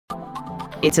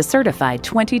It's a certified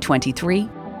 2023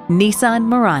 Nissan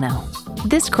Murano.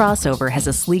 This crossover has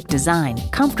a sleek design,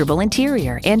 comfortable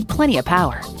interior, and plenty of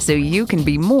power, so you can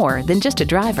be more than just a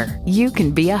driver. You can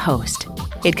be a host.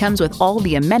 It comes with all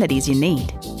the amenities you need.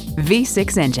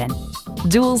 V6 engine,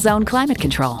 dual zone climate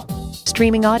control,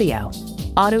 streaming audio,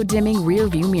 auto-dimming rear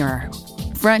view mirror,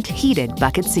 front heated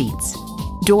bucket seats,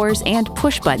 doors and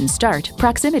push-button start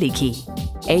proximity key,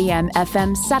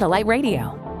 AM/FM satellite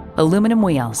radio, aluminum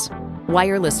wheels,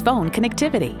 wireless phone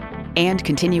connectivity, and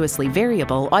continuously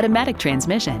variable automatic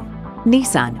transmission.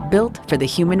 Nissan, built for the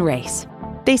human race.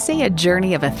 They say a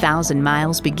journey of 1,000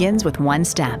 miles begins with one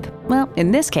step. Well,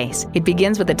 in this case, it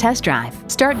begins with a test drive.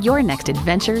 Start your next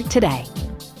adventure today.